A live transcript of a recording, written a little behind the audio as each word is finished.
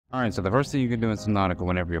Alright, so the first thing you can do in Subnautica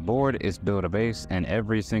whenever you're bored is build a base in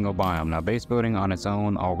every single biome. Now, base building on its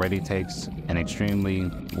own already takes an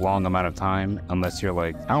extremely long amount of time, unless you're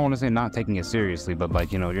like, I don't want to say not taking it seriously, but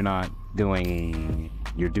like, you're not doing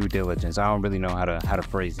your due diligence. I don't really know how to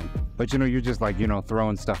phrase it. But you're just like,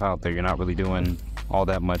 throwing stuff out there. You're not really doing all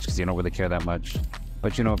that much because you don't really care that much.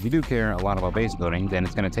 But if you do care a lot about base building, then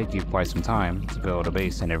it's going to take you quite some time to build a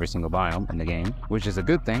base in every single biome in the game, which is a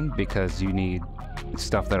good thing because you need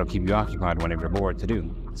stuff that'll keep you occupied whenever you're bored to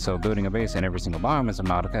do. So building a base in every single biome in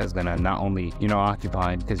Subnautica is going to not only,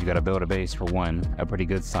 occupied because you got to build a base for one, a pretty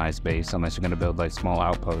good sized base, unless you're going to build like small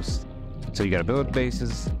outposts. So you got to build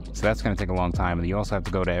bases, so that's going to take a long time, and you also have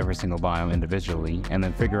to go to every single biome individually and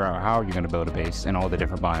then figure out how you're going to build a base in all the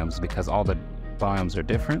different biomes because all the biomes are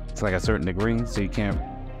different to like a certain degree, so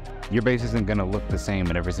your base isn't going to look the same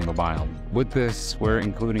in every single biome. With this, we're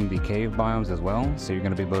including the cave biomes as well, so you're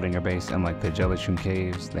going to be building your base in like the jelly shroom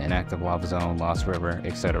caves, the inactive lava zone, Lost River,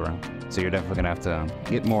 etc. So you're definitely going to have to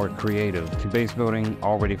get more creative. Base building,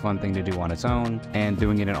 already fun thing to do on its own, and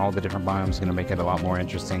doing it in all the different biomes is going to make it a lot more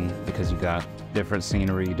interesting because you got different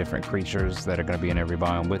scenery, different creatures that are going to be in every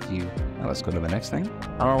biome with you. Now let's go to the next thing.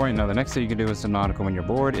 Alright, now the next thing you can do in Subnautica when you're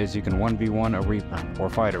bored is you can 1v1 a Reaper, or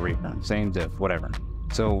fight a Reaper, same diff, whatever.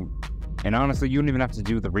 So, and honestly, you don't even have to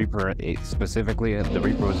do the Reaper specifically. The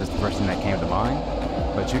Reaper was just the first thing that came to mind.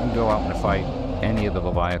 But you can go out and fight any of the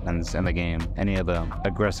Leviathans in the game. Any of the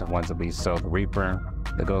aggressive ones at least. So the Reaper,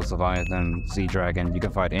 the Ghost Leviathan, Sea Dragon, you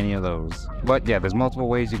can fight any of those. But yeah, there's multiple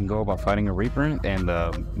ways you can go about fighting a Reaper. And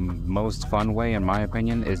the most fun way, in my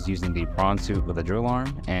opinion, is using the prawn suit with a drill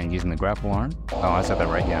arm and using the grapple arm. Oh, I said that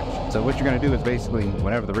right, yeah. So what you're going to do is basically,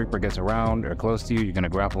 whenever the Reaper gets around or close to you, you're going to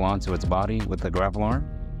grapple onto its body with the grapple arm.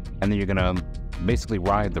 And then you're gonna basically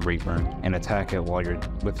ride the Reaper and attack it while you're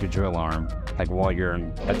with your drill arm, like while you're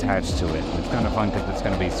attached to it. It's kind of fun because it's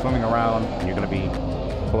gonna be swimming around and you're gonna be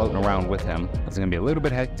floating around with him. It's gonna be a little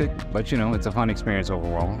bit hectic, but it's a fun experience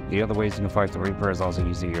overall. The other ways you can fight the Reaper is also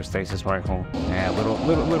using your stasis rifle. Yeah, a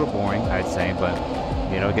little boring, I'd say, but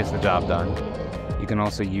it gets the job done. You can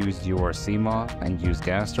also use your sea moth and use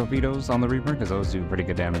gas torpedoes on the Reaper because those do pretty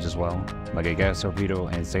good damage as well. Like a gas torpedo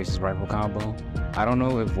and stasis rifle combo. I don't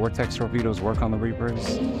know if vortex torpedoes work on the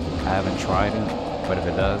Reapers. I haven't tried it, but if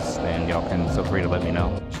it does, then y'all can feel free to let me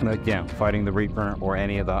know. Like, yeah, fighting the Reaper or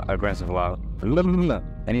any of the aggressive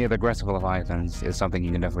Leviathans is something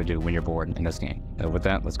you can definitely do when you're bored in this game. With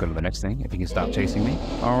that, let's go to the next thing, if you can stop chasing me.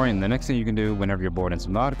 Alright, and the next thing you can do whenever you're bored in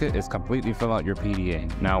Subnautica is completely fill out your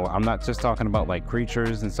PDA. Now, I'm not just talking about like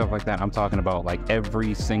creatures and stuff like that, I'm talking about like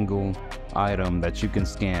every single item that you can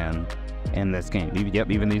scan in this game.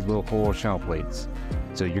 Even these little coral shell plates.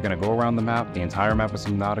 So you're going to go around the map, the entire map of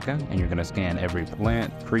Subnautica, and you're going to scan every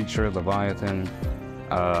plant, creature, Leviathan,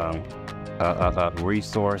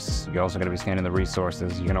 resource. You're also going to be scanning the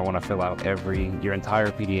resources. You're going to want to fill out your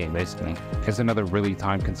entire PDA, basically. It's another really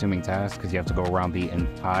time-consuming task because you have to go around the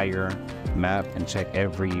entire map and check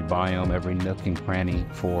every biome, every nook and cranny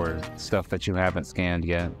for stuff that you haven't scanned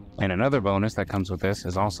yet. And another bonus that comes with this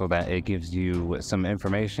is also that it gives you some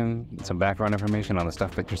information, some background information on the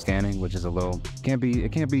stuff that you're scanning, which is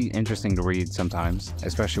it can be interesting to read sometimes,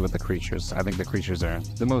 especially with the creatures. I think the creatures are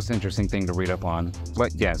the most interesting thing to read up on.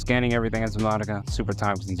 But yeah, scanning everything in Subnautica, super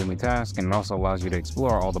time-consuming task, and it also allows you to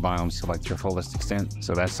explore all the biomes to like your fullest extent.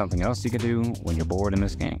 So that's something else you can do when you're bored in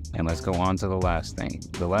this game. And let's go on to the last thing.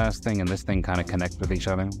 The last thing and this thing kind of connect with each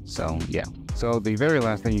other. So yeah. So the very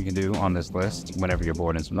last thing you can do on this list whenever you're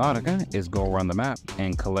bored in Subnautica is go around the map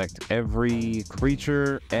and collect every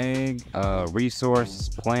creature, egg, resource,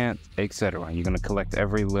 plant, etc. You're going to collect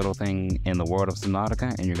every little thing in the world of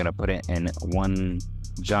Subnautica and you're going to put it in one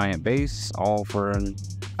giant base, all for,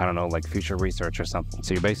 I don't know, like future research or something.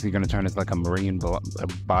 So you're basically going to turn into like a marine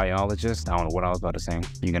biologist. I don't know what I was about to say.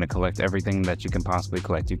 You're going to collect everything that you can possibly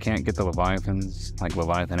collect. You can't get the Leviathans, like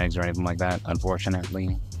Leviathan eggs or anything like that,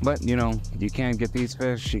 unfortunately. But, you can get these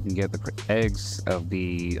fish. You can get the eggs of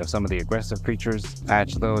some of the aggressive creatures,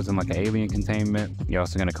 hatch those in like an alien containment. You're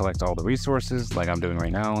also going to collect all the resources like I'm doing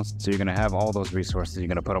right now. So you're going to have all those resources. You're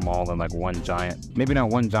going to put them all in like one giant, maybe not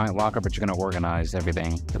one giant locker, but you're going to organize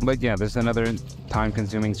everything. But yeah, this is another super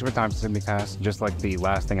time-consuming task. Just like the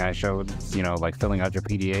last thing I showed, like filling out your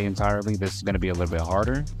PDA entirely. This is going to be a little bit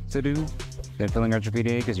harder to do than filling out your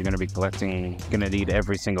PDA because you're going to be collecting, going to need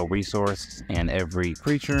every single resource and every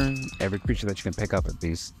creature that you can pick up at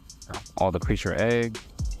least, all the creature egg,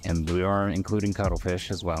 and we are including cuttlefish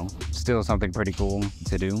as well. Still something pretty cool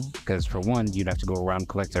to do because for one, you'd have to go around and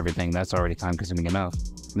collect everything. That's already time consuming enough.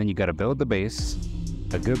 And then you got to build the base,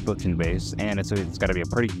 a good booking base, and it's got to be a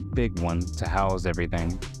pretty big one to house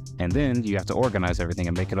everything. And then you have to organize everything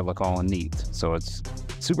and make it look all neat. So it's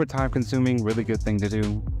super time consuming, really good thing to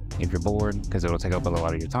do if you're bored, because it'll take up a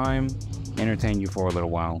lot of your time, entertain you for a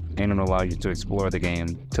little while, and it'll allow you to explore the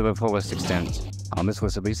game to the fullest extent. On this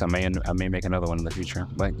list at least, I may make another one in the future.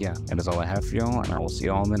 But yeah, that is all I have for y'all, and I will see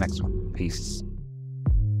y'all in the next one. Peace.